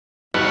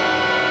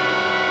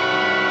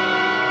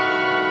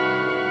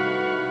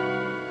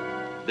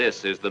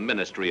This is the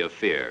Ministry of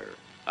Fear,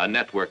 a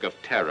network of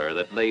terror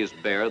that lays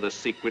bare the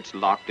secrets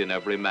locked in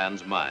every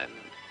man's mind,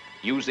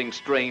 using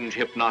strange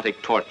hypnotic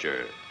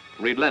torture,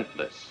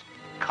 relentless,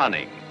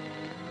 cunning,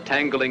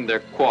 tangling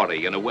their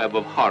quarry in a web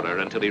of horror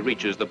until he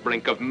reaches the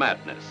brink of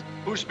madness.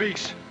 Who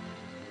speaks?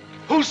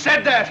 Who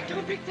said that?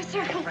 Don't break the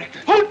circle.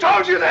 Who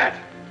told you that?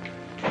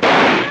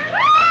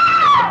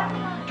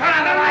 Turn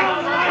on the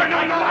lights! Turn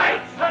on the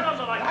lights! Turn on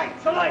the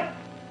lights! The light!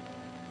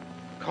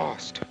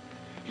 Cost.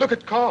 Look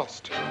at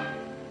Cost.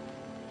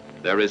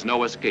 There is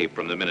no escape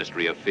from the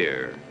Ministry of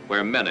Fear,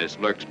 where menace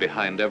lurks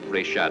behind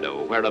every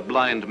shadow, where a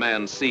blind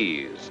man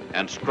sees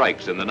and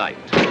strikes in the night.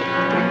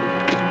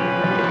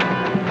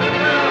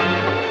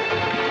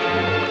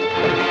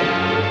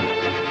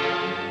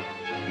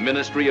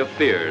 Ministry of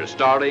Fear,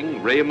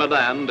 starring Ray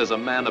Milland as a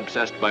man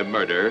obsessed by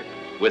murder,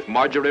 with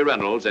Marjorie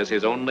Reynolds as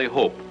his only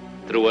hope,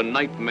 through a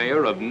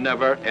nightmare of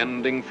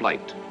never-ending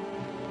flight.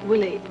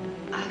 Willie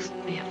asked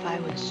me if I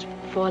was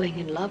falling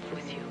in love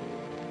with you.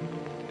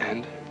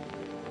 And?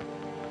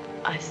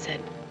 I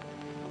said,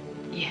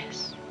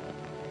 yes.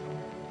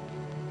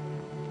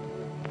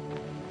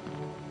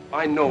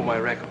 I know my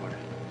record.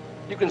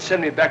 You can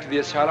send me back to the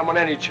asylum on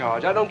any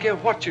charge. I don't care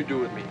what you do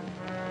with me.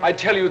 I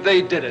tell you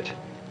they did it.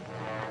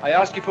 I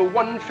ask you for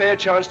one fair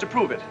chance to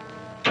prove it.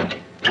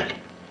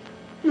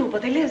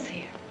 Nobody lives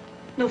here.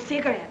 No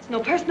cigarettes,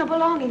 no personal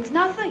belongings,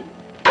 nothing.